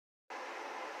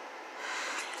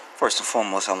First and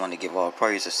foremost, I want to give all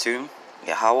praises to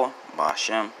Yahweh,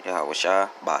 Ba'ashem, Yahweh Shai,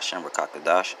 Ba'ashem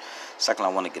Rakakadash. Second, I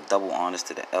want to give double honors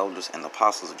to the elders and the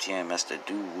apostles of GMS that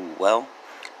do rule well.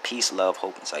 Peace, love,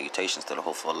 hope, and salutations to the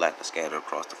hopeful elect that scattered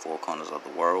across the four corners of the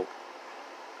world.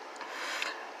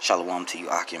 Shalom to you,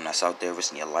 Akim, that's out there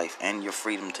risking your life and your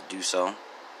freedom to do so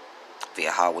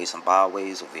via highways and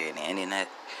byways or via the internet.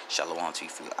 Shalom to you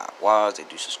for your Aguas that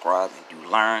do subscribe and do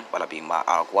learn. But I be my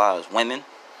Aguas women.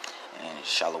 And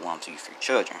shalom to you for your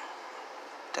children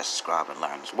that subscribe and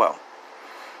learn as well.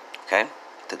 Okay?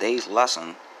 Today's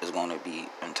lesson is going to be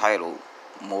entitled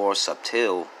More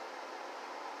Subtil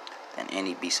Than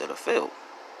Any Beast of the Field.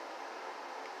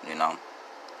 You know,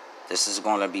 this is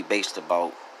going to be based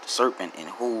about the serpent and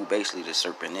who basically the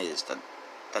serpent is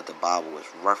that the Bible is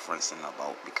referencing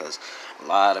about, because a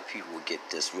lot of people get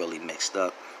this really mixed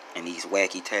up, and these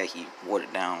wacky-tacky,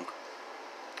 watered-down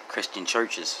Christian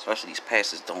churches, especially these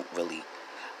pastors, don't really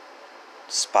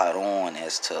spot on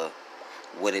as to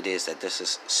what it is that this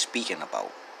is speaking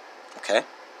about. Okay?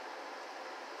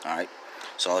 Alright.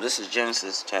 So this is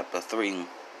Genesis chapter 3.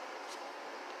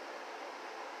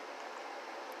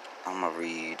 I'm going to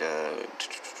read, I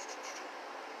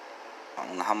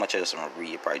don't know how much of this I'm going to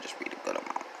read. Probably just read a good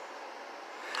amount.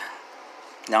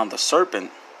 Now the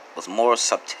serpent was more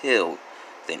subtle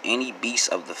than any beast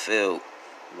of the field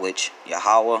which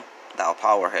Yahweh, thou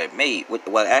power, had made.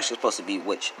 Well, actually supposed to be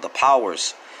which the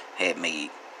powers had made.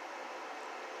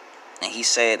 And he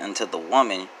said unto the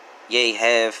woman, Yea,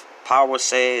 have power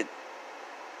said,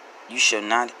 You shall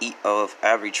not eat of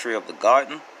every tree of the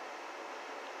garden?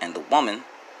 And the woman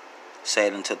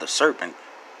said unto the serpent,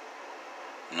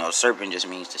 you know, serpent just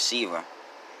means deceiver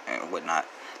and whatnot,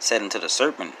 said unto the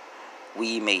serpent,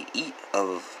 We may eat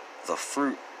of the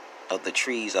fruit of the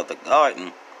trees of the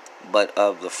garden, but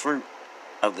of the fruit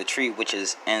of the tree which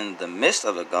is in the midst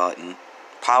of the garden,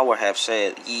 power hath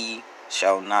said, Ye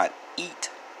shall not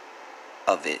eat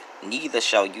of it, neither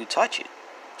shall you touch it,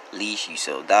 lest ye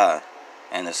shall die.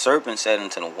 And the serpent said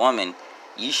unto the woman,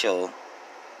 Ye shall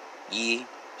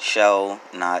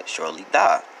not surely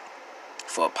die.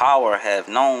 For power have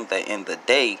known that in the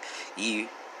day ye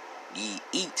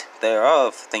eat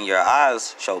thereof, then your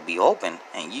eyes shall be open,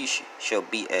 and ye shall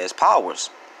be as powers,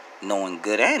 knowing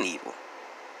good and evil.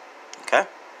 Okay?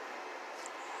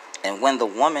 And when the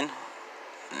woman,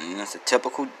 and it's a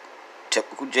typical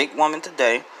Jake woman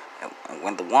today, and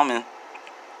when the woman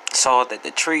saw that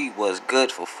the tree was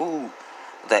good for food,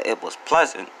 that it was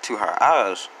pleasant to her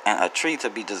eyes, and a tree to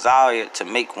be desired to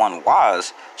make one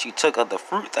wise, she took of the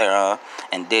fruit thereof,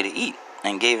 and did eat,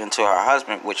 and gave it to her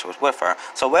husband which was with her.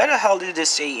 So where the hell did it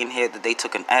say in here that they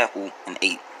took an apple and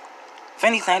ate? If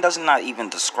anything, it does not even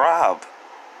describe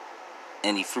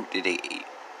any fruit that they ate.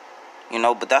 You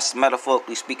know, but that's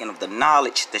metaphorically speaking of the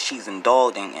knowledge that she's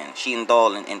indulging in. She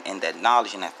indulged in that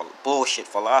knowledge and that bullshit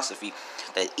philosophy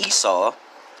that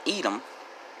Edom,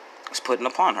 is putting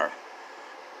upon her.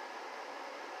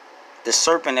 The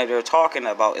serpent that they're talking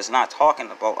about is not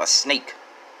talking about a snake.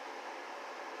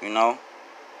 You know?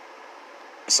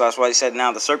 So that's why he said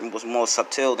now the serpent was more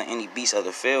subtle than any beast of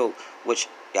the field which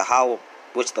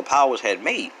the powers had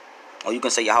made. Or you can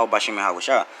say Yahweh Ba'ashem Yahweh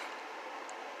Shai.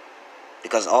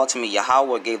 Because ultimately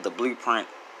Yahweh gave the blueprint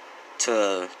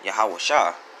to Yahweh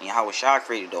Shai. And Yahweh Shai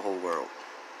created the whole world.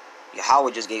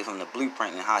 Yahweh just gave him the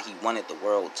blueprint and how he wanted the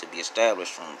world to be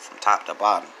established from top to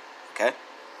bottom. Okay?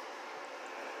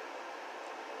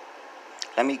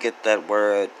 Let me get that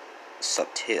word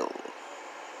subtil.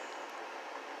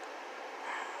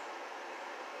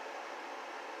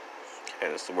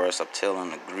 Okay, that's the word subtil in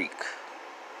the Greek.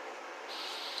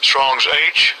 Strong's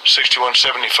H,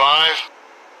 6175.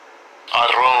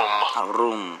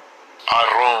 Arum.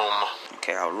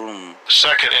 Okay, Arum.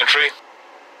 Second entry.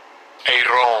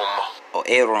 Arum. Oh,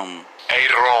 Arum.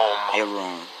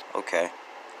 Okay.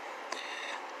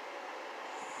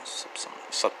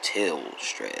 Subtil,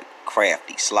 straight,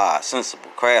 crafty, sly,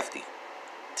 sensible, crafty,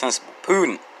 sensible,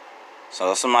 prudent.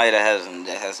 So somebody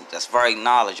that's very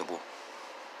knowledgeable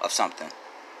of something.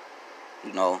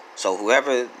 You know. So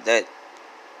whoever that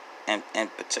in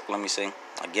particular, let me see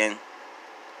again.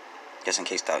 Just in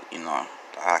case that, you know,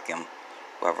 the Hakim,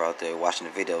 whoever out there watching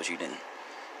the videos, you didn't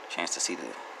chance to see the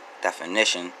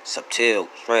definition. Subtil,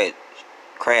 straight,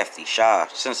 crafty, shy,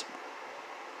 sensible.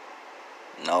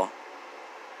 You know?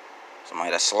 Somebody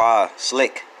that's sly,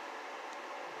 slick.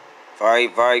 Very,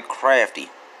 very crafty.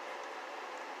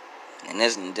 And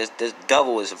this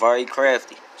devil is very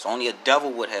crafty. So only a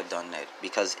devil would have done that.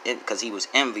 Because he was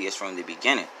envious from the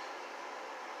beginning.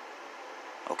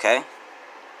 Okay?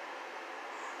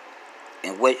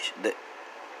 In which the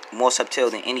more subtle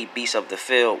than any beast of the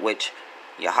field which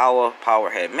Yahweh power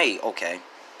had made. Okay.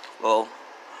 Well,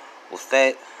 with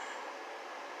that,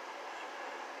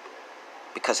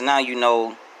 because now you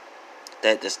know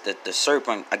that the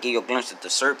serpent, I give you a glimpse that the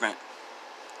serpent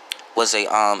was a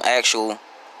actual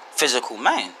physical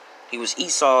man. He was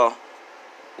Esau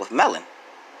with melon.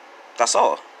 That's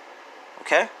all.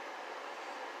 Okay?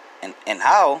 And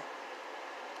how?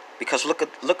 Because look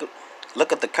at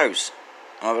the curse.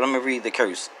 Let me read the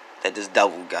curse that this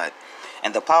devil got.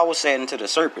 And the power said unto the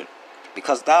serpent,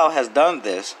 because thou hast done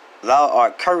this, thou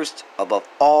art cursed above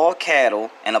all cattle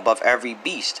and above every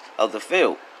beast of the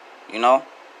field. You know?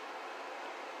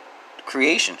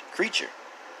 Creature.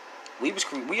 We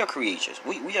are creatures.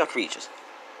 We are creatures.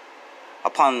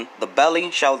 Upon the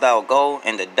belly shalt thou go,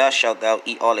 and the dust shalt thou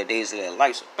eat all the days of thy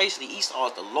life. So basically, Esau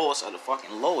is the lowest of the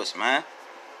fucking lowest, man.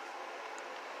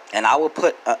 And I will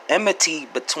put an enmity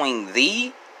between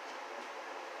thee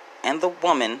and the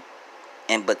woman,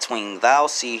 and between thy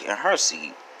seed and her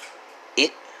seed.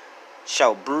 It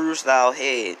shall bruise thy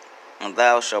head, and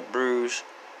thou shalt bruise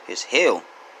his heel.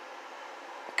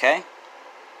 Okay?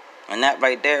 And that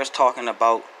right there is talking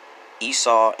about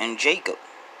Esau and Jacob.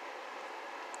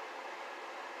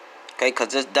 Okay,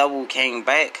 because this devil came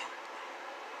back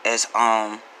as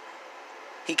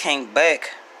he came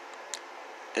back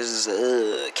as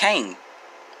Cain.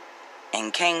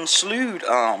 And Cain slewed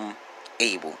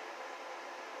Abel.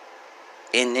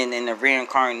 And then in the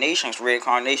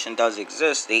reincarnation does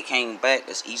exist, they came back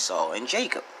as Esau and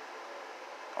Jacob.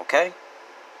 Okay?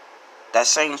 That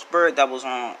same spirit that was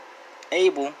on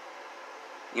Abel,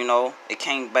 you know, it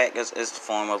came back as the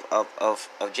form of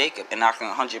Jacob. And I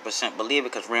can 100% believe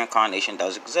it because reincarnation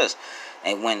does exist.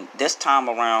 And when this time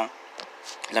around,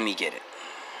 let me get it.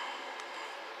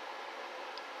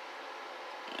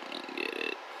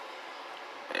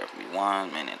 Bear with me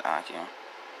 1 minute, Akia.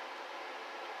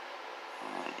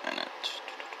 1 minute.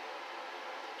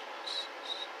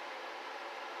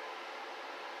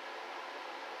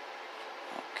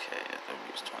 Okay,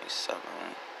 that was 27,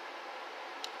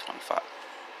 25.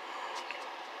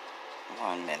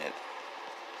 1 minute.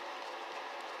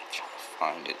 I'm trying to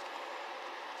find it.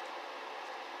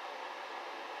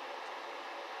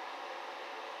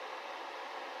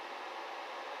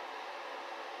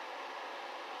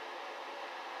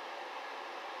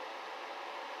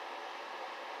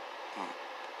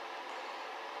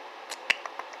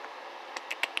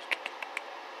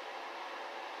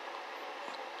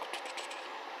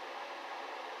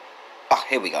 Oh,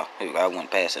 here we go. I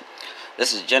went past it.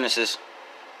 This is Genesis.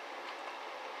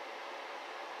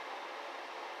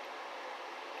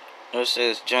 This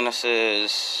is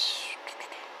Genesis.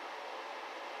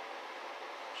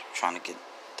 I'm trying to get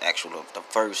the actual the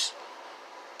verse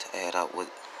to add up with.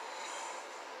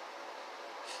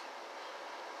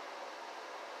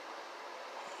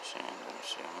 Let me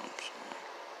see.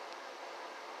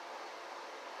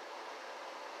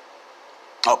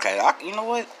 Okay, you know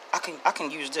what? I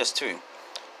can use this too.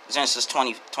 Genesis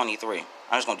 23.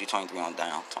 I'm just gonna do 23 on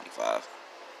down, 25.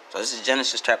 So this is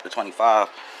Genesis chapter 25,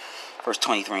 verse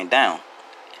 23 and down.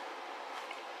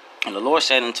 And the Lord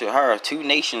said unto her, 2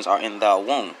 nations are in thy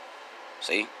womb.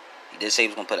 See, he did say he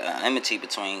was gonna put an enmity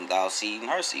between thy seed and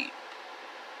her seed.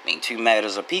 I mean, 2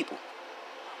 matters of people.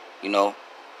 You know,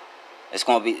 it's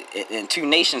gonna be in 2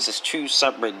 nations. It's 2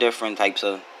 separate, different types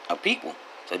of people.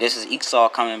 So this is Esau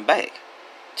coming back.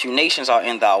 2 nations are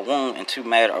in thy womb, and 2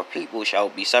 matter of people shall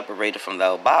be separated from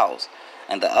thy bowels.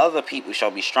 And the other people shall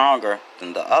be stronger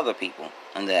than the other people,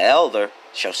 and the elder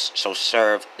shall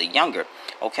serve the younger.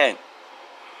 Okay.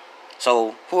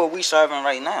 So who are we serving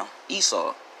right now?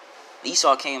 Esau.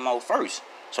 Esau came out first,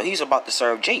 so he's about to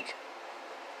serve Jake.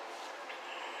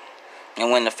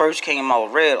 And when the first came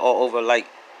out red all over like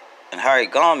an hairy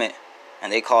garment,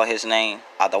 and they call his name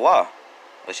Adawa,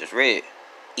 which is red,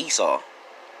 Esau.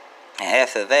 And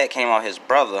after that came out his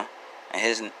brother,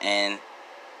 and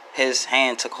his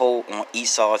hand took hold on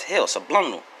Esau's heel,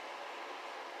 subliminal.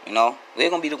 You know, we're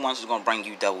gonna be the ones who's gonna bring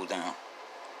you devil down.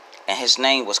 And his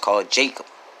name was called Jacob.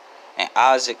 And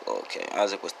Isaac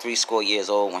was 80 years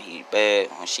old when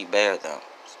she bare them.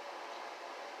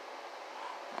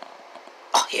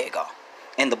 Oh, here you go.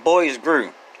 And the boys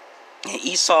grew. And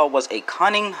Esau was a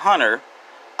cunning hunter,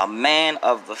 a man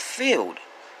of the field.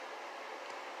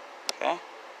 Okay?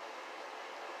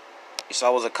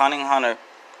 Esau was a cunning hunter,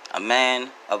 a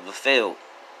man of the field.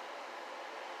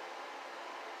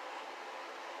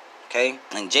 Okay?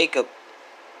 And Jacob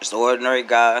is the ordinary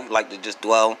guy, like to just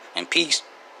dwell in peace.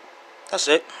 That's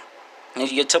it.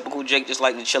 And your typical Jake just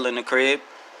like to chill in the crib.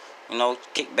 You know,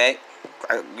 kick back,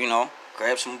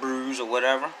 grab some brews or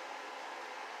whatever.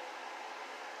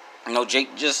 You know, Jake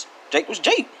was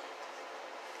Jake.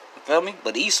 Feel me?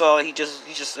 But Esau, he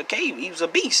just a cave. He was a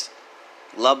beast.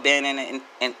 Love being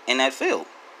in that field.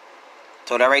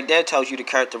 So that right there tells you the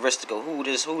characteristic of who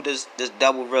this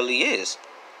devil really is.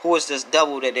 Who is this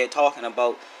devil that they're talking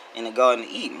about in the Garden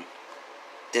of Eden?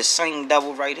 This same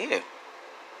devil right here.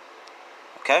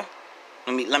 Okay?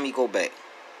 Let me go back.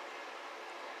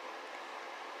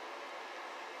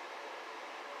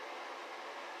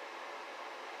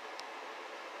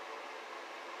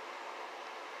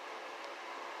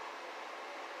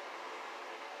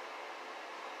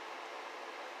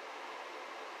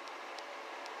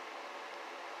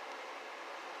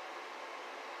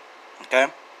 Okay?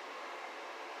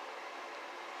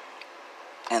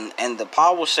 And the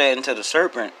power said unto the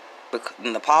serpent,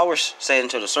 and the power said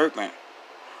unto the serpent,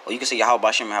 or you can say Yahweh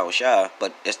Bashem Yahushua,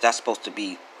 but that's supposed to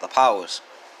be the powers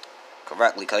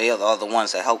correctly, because they are the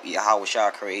ones that help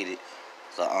Yahushua created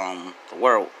the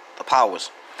world, the powers.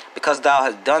 Because thou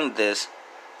hast done this,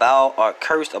 thou art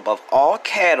cursed above all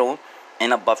cattle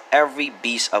and above every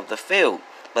beast of the field.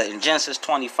 But in Genesis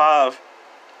 25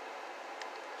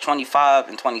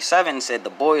 and 27 said, the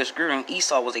boy is grew, and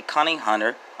Esau was a cunning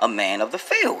hunter, a man of the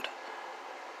field.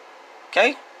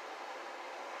 Okay?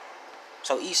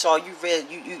 So Esau, you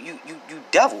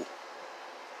devil.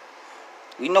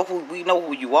 We know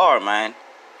who you are, man.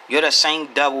 You're the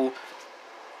same devil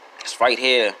that's right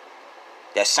here.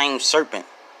 That same serpent.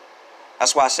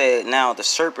 That's why I said now the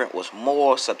serpent was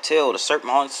more subtle.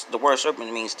 The word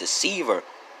serpent means deceiver.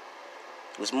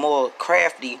 It was more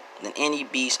crafty than any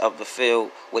beast of the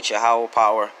field which Yahweh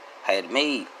power had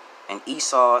made. And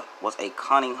Esau was a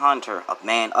cunning hunter, a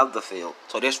man of the field.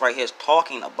 So this right here is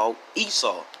talking about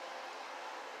Esau.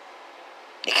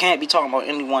 It can't be talking about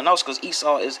anyone else, because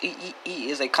Esau is he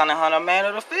is a cunning hunter, man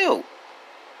of the field.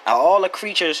 Now all the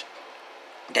creatures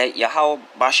that Yahweh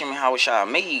Bashem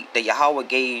Yahushua made, that Yahweh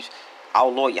gave our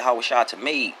Lord Yahushua to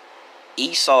made,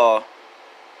 Esau,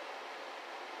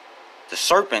 the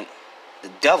serpent, the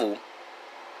devil,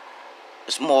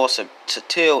 is more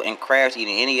subtle and crafty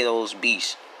than any of those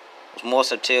beasts. It's more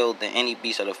subtle than any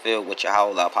beast of the field which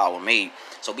Yahweh power made.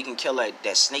 So we can kill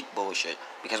that snake bullshit.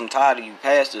 Because I'm tired of you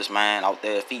pastors, man, out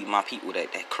there feeding my people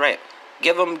that crap.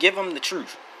 Give them the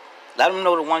truth. Let them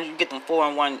know the ones you get them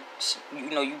 4-in-1,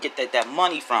 you get that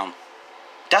money from.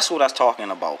 That's what I was talking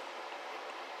about.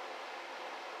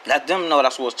 Let them know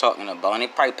that's what I was talking about. And they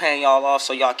probably paying y'all off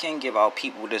so y'all can give our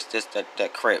people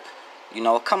that crap.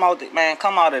 Come out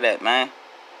of that, man.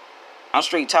 I'm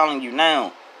straight telling you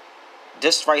now.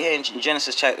 This right here in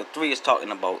Genesis chapter 3 is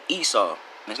talking about Esau.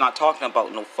 And it's not talking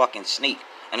about no fucking snake.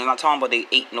 And it's not talking about they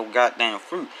ate no goddamn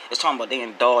fruit. It's talking about they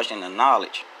indulged in the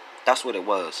knowledge. That's what it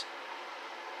was.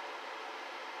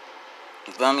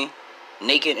 You feel me?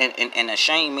 Naked and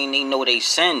ashamed mean they know they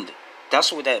sinned.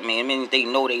 That's what that means. It means they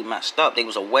know they messed up. They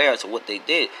was aware to what they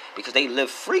did. Because they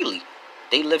lived freely.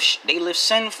 They lived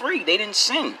sin free. They didn't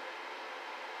sin.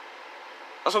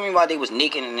 That's what I mean by they was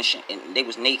naked and they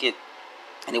was naked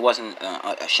and they wasn't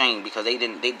ashamed, because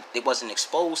they wasn't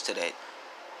exposed to that.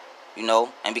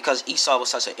 And because Esau was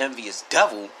such an envious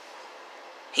devil,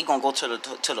 he gonna go to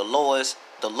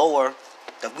the lower,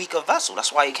 the weaker vessel.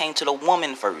 That's why he came to the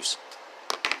woman first.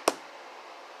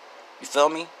 You feel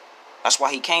me? That's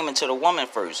why he came into the woman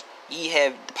first. Ye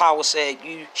have the power said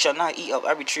you shall not eat of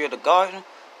every tree of the garden.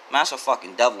 Man, that's a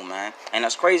fucking devil, man. And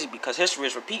that's crazy because history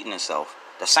is repeating itself.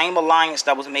 The same alliance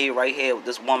that was made right here with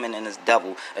this woman and this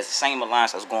devil is the same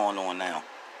alliance that's going on now.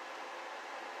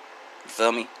 You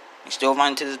feel me? You still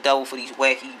running to this devil for these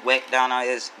whack down out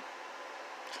his...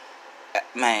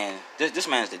 Man, this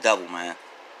man's the devil, man.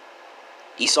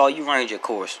 Esau, you ran your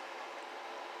course.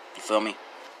 You feel me?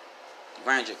 You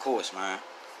ran your course, man.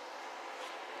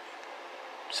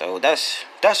 So that's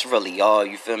really all.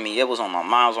 You feel me? It was on my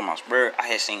mind, it was on my spirit. I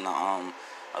had seen a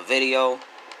video.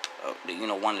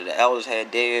 One of the elders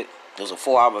had did. It was a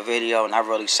 4-hour video, and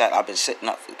I've been sitting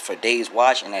up for days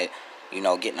watching it.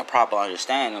 Getting a proper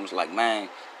understanding. I was like, man,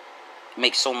 it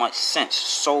makes so much sense.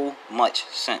 So much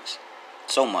sense.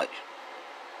 So much.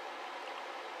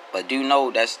 But do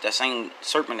know that's the same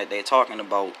serpent that they're talking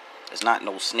about is not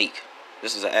no snake.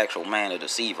 This is an actual man, a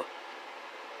deceiver.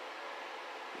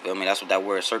 You feel me? That's what that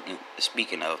word serpent is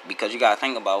speaking of. Because you gotta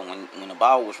think about when the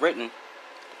Bible was written,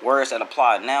 words that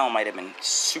apply now might have been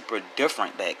super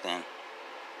different back then.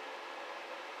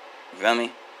 You feel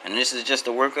me? And this is just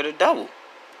the work of the devil.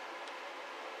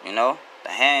 The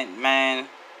hand, man,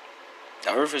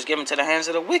 the earth is given to the hands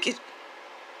of the wicked.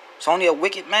 So only a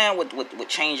wicked man would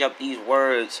change up these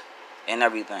words and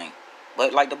everything.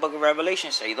 But like the book of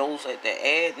Revelation say, those that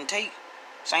add and take,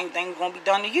 same thing is going to be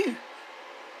done to you.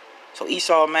 So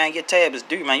Esau, man, your tab is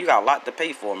due, man. You got a lot to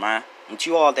pay for, man. But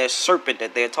you are that serpent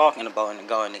that they're talking about in the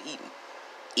Garden of Eden.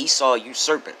 Esau, you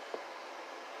serpent.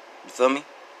 You feel me?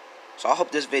 So I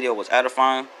hope this video was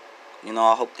edifying. You know,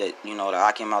 I hope that, you know, that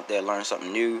I came out there and learned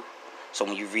something new. So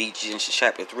when you read Genesis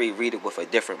chapter 3, read it with a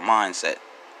different mindset.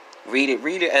 Read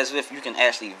it as if you can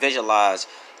actually visualize,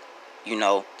 you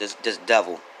know, this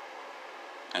devil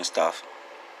and stuff.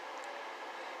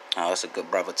 That's a good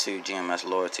brother too, GMS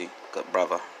Loyalty. Good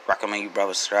brother. Recommend you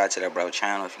brothers subscribe to that brother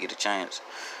channel if you get a chance.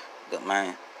 Good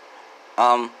man.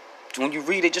 When you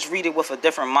read it, just read it with a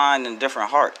different mind and a different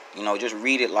heart. You know, just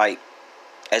read it like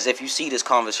as if you see this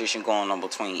conversation going on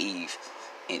between Eve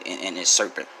and his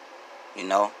serpent. You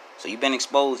know? So you've been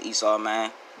exposed, Esau,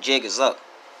 man. Jig is up.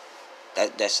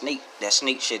 That snake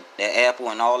shit, that apple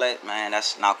and all that, man,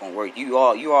 that's not gonna work. You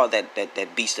are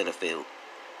that beast of the field.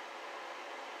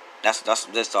 That's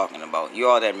what they're talking about. You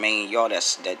are that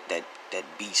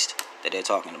beast that they're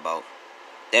talking about.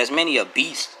 There's many a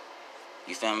beast.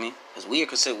 You feel me? Because we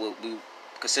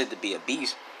considered to be a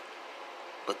beast.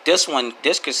 But this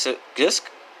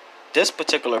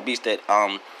particular beast that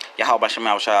Yahweh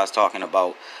Shemal Shah is talking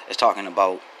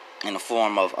about in the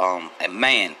form of a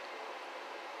man,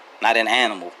 not an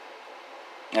animal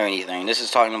or anything. This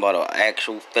is talking about an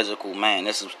actual physical man.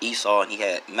 This is Esau, and he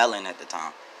had melon at the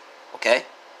time. Okay?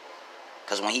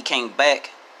 Because when he came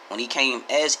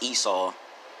as Esau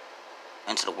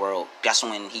into the world, that's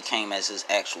when he came as his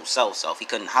actual self. He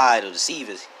couldn't hide or deceive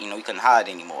us. You know, he couldn't hide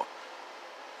anymore.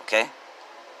 Okay?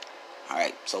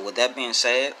 Alright, so with that being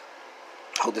said,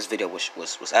 I hope this video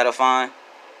was edifying.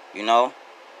 You know,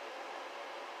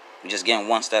 we're just getting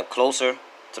one step closer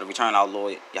to the return of our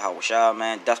Lord Yahweh Shah,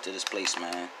 man. Death to this place,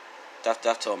 man. Death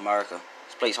to America.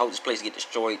 Hope this place get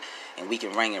destroyed and we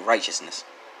can reign in righteousness.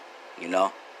 You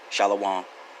know? Shalom.